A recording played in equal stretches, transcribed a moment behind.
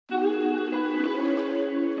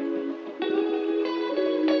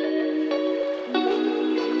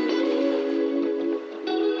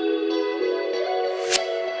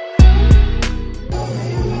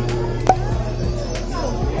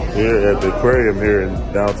here at the aquarium here in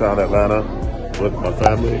downtown Atlanta with my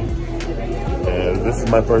family. And this is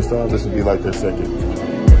my first time. This will be like their second.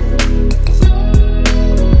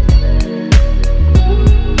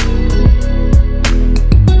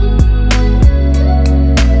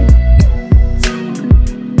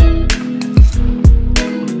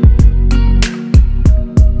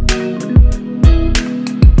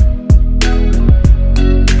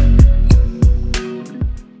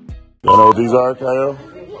 You know what these are, Kyle?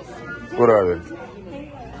 What are they?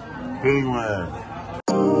 Penguins.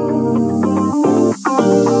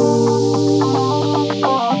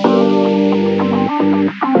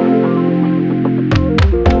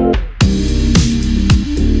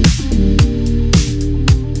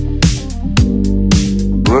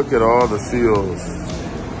 Look at all the seals.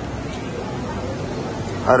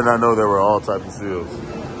 How did I know there were all types of seals?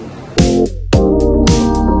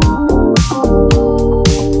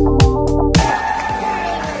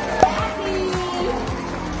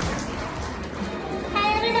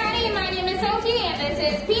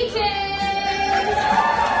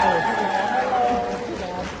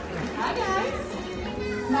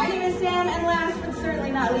 My name is Sam, and last but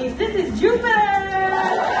certainly not least, this is Jupiter!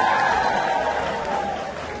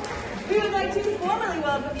 We would like to formally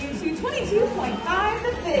welcome you to 22.5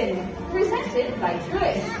 The Fin, presented by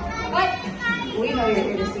Joyce. But we know you're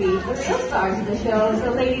here to see the real stars of the show,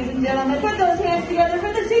 so ladies and gentlemen, put those hands together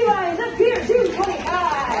for the sea lions of Pier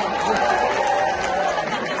 225!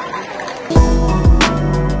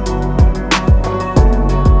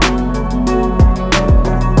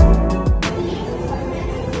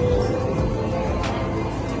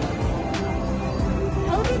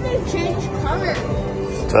 Change color.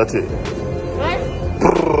 Touch it. What?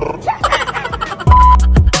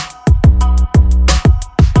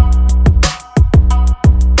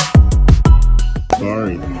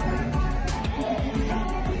 Sorry.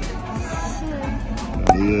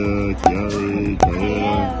 Kerry,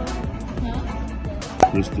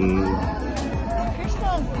 Crystal.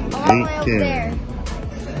 Lampkin.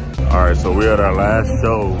 All right, so we're at our last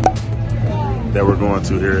show that we're going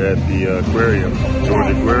to here at the aquarium,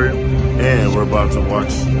 Georgia Aquarium, and we're about to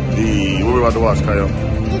watch the, what are we about to watch, Kyle?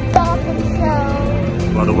 The dolphin show.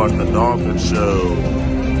 We're about to watch the dolphin show.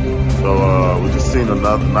 So we just seen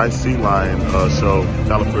another nice sea lion show,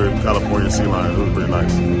 California sea lion. It was pretty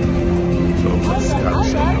nice.